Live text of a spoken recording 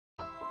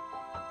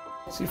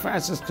See,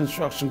 Francis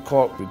Construction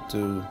Corp, we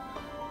do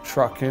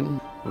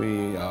trucking.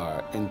 We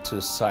are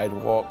into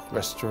sidewalk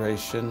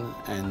restoration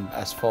and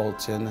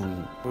asphalting,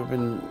 and we've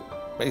been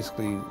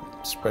basically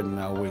spreading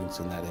our wings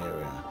in that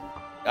area.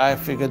 I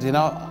figured,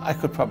 I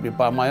could probably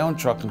buy my own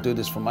truck and do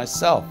this for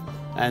myself.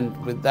 And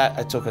with that,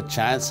 I took a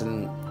chance,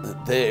 and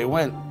there it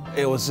went.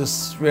 It was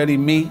just really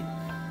me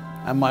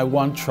and my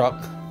one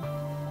truck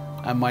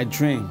and my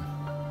dream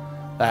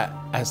that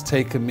has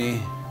taken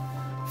me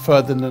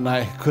further than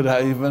I could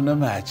have even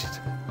imagined.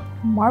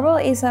 Marble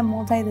is a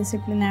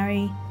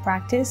multidisciplinary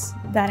practice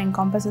that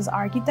encompasses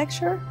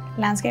architecture,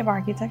 landscape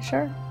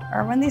architecture,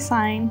 urban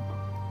design,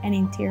 and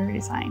interior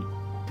design.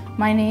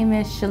 My name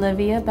is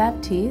Shalivia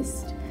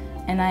Baptiste,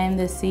 and I am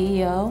the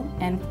CEO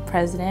and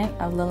President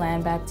of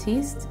Lalande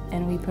Baptiste,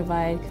 and we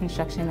provide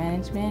construction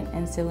management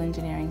and civil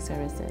engineering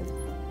services.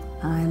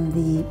 I'm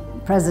the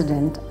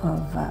President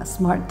of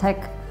Smart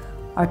Tech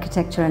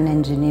Architecture and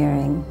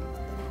Engineering.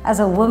 As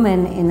a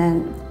woman in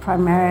a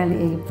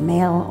primarily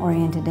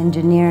male-oriented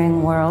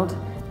engineering world,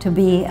 to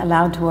be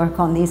allowed to work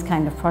on these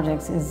kind of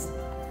projects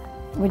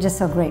we're just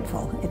so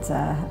grateful.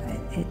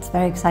 It's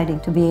very exciting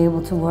to be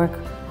able to work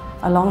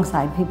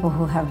alongside people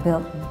who have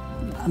built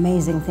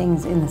amazing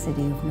things in the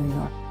city of New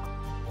York.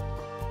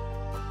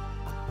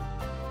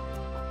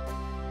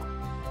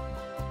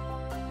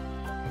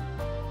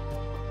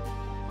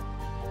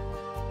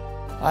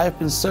 I've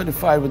been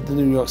certified with the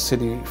New York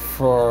City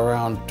for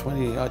around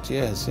 20-odd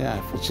years,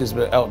 which has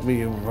helped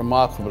me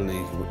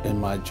remarkably in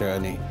my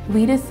journey.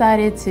 We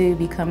decided to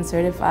become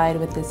certified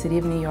with the City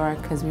of New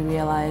York because we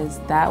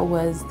realized that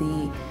was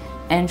the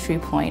entry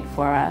point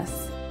for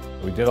us.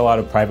 We did a lot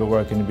of private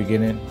work in the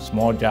beginning,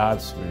 small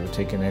jobs. We were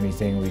taking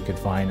anything we could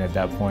find at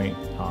that point.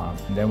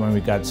 And then when we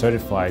got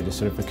certified, the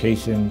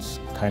certifications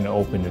kind of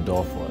opened the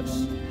door for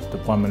us. The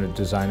Department of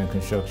Design and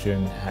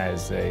Construction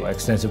has an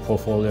extensive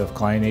portfolio of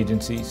client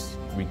agencies.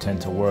 We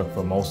tend to work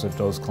for most of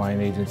those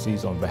client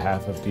agencies on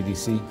behalf of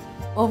DDC.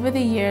 Over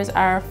the years,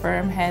 our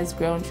firm has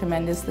grown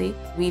tremendously.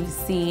 We've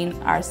seen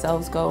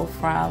ourselves go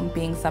from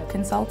being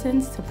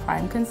sub-consultants to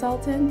prime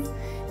consultants,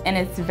 and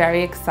it's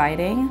very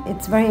exciting.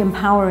 It's very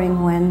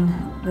empowering when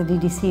the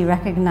DDC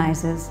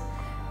recognizes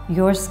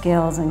your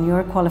skills and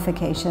your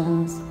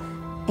qualifications.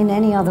 In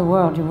any other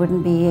world, you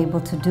wouldn't be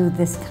able to do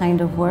this kind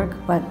of work,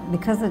 but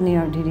because the New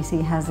York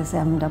DDC has this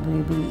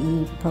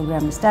WBE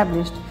program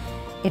established,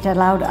 it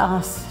allowed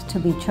us to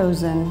be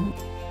chosen.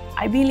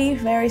 I believe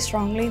very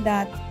strongly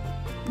that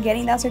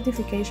getting that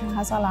certification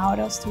has allowed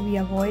us to be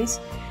a voice,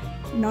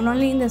 not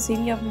only in the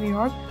city of New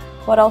York,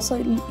 but also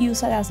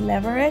use it as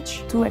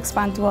leverage to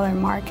expand to other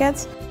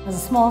markets. As a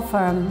small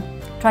firm,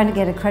 trying to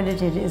get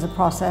accredited is a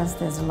process.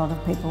 There's a lot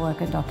of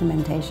paperwork and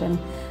documentation.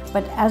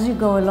 But as you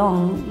go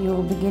along,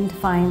 you'll begin to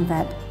find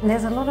that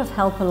there's a lot of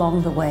help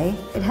along the way.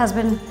 It has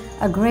been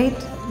a great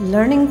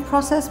learning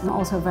process, but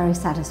also a very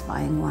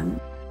satisfying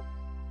one.